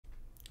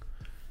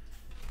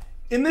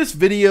In this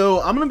video,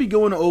 I'm going to be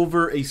going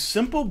over a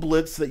simple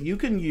blitz that you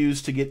can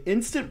use to get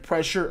instant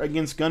pressure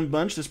against gun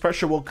bunch. This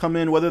pressure will come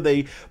in whether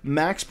they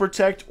max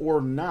protect or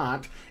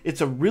not.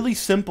 It's a really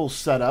simple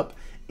setup,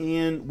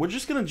 and we're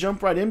just going to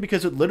jump right in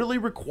because it literally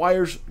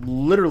requires,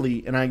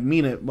 and I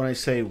mean it when I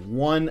say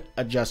one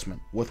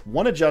adjustment. With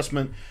one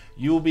adjustment,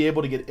 you will be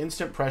able to get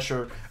instant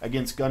pressure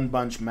against gun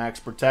bunch max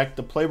protect.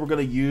 The play we're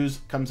going to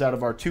use comes out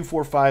of our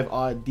 2-4-5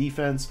 odd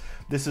defense.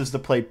 This is the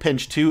play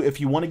pinch 2. If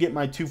you want to get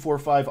my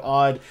 2-4-5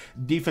 odd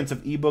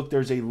defensive ebook,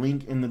 there's a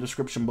link in the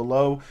description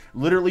below.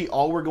 Literally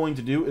all we're going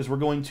to do is we're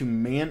going to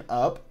man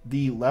up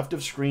the left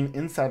of screen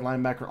inside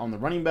linebacker on the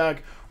running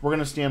back. We're going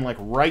to stand like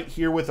right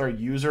here with our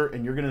user,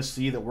 and you're going to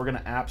see that we're going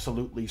to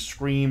absolutely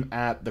scream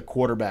at the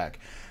quarterback.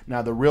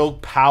 Now, the real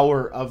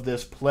power of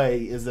this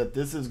play is that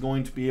this is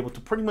going to be able to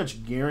pretty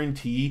much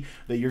guarantee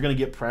that you're going to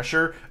get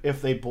pressure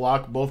if they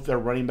block both their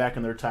running back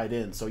and their tight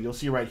end. So you'll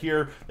see right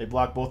here, they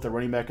block both their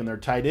running back and their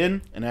tight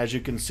end, and as you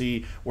can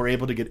see, we're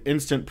able to get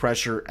instant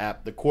pressure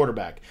at the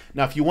quarterback.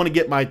 Now, if you want to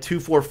get my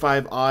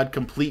 2-4-5 odd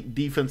complete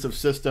defensive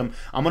system,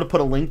 I'm going to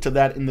put a link to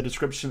that in the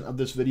description of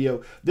this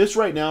video. This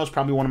right now is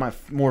probably one of my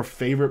more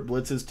favorite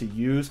blitzes to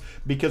use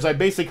because I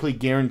basically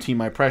guarantee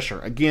my pressure.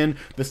 Again,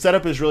 the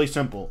setup is really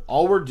simple.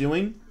 All we're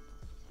doing,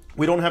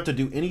 we don't have to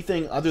do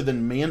anything other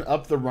than man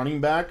up the running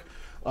back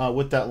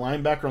with that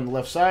linebacker on the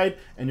left side,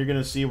 and you're going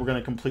to see we're going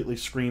to completely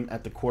scream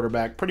at the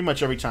quarterback pretty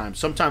much every time.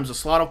 Sometimes the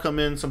slot will come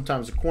in,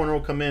 sometimes the corner will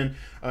come in,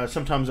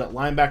 sometimes that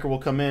linebacker will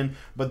come in.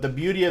 But the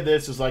beauty of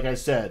this is, like I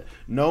said,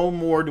 no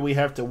more do we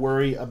have to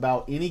worry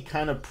about any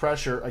kind of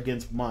pressure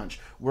against bunch.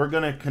 We're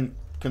going to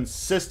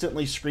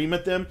consistently scream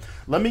at them.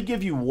 Let me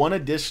give you one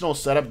additional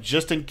setup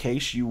just in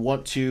case you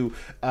want to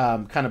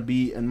kind of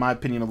be, in my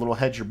opinion, a little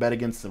hedge your bet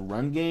against the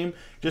run game.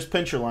 Just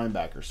pinch your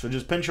linebackers. So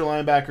just pinch your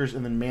linebackers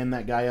and then man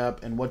that guy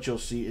up, and what you'll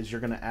see is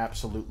you're going to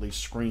absolutely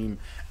scream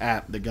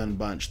at the gun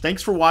bunch.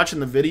 Thanks for watching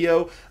the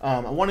video. I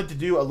wanted to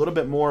do a little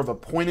bit more of a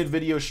pointed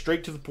video,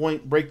 straight to the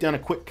point, break down a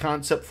quick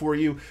concept for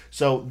you.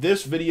 So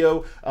this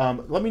video,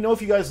 let me know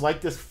if you guys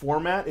like this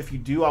format. If you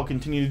do, I'll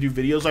continue to do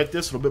videos like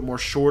this, a little bit more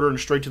shorter and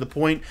straight to the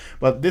point.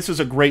 But this is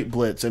a great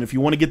blitz, and if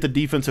you want to get the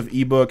defensive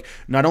ebook,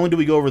 not only do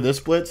we go over this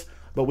blitz,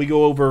 but we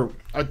go over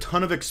a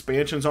ton of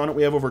expansions on it.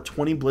 We have over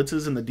 20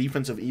 blitzes in the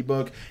defensive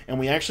ebook, and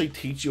we actually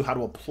teach you how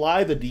to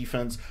apply the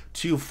defense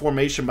to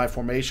formation by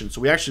formation. So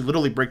we actually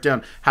literally break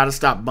down how to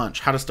stop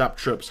bunch, how to stop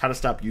trips, how to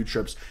stop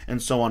U-trips, and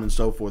so on and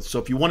so forth. So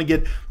if you want to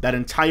get that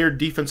entire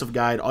defensive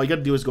guide, all you got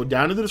to do is go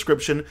down to the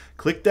description,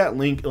 click that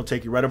link, it'll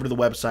take you right over to the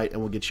website, and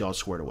we'll get you all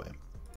squared away.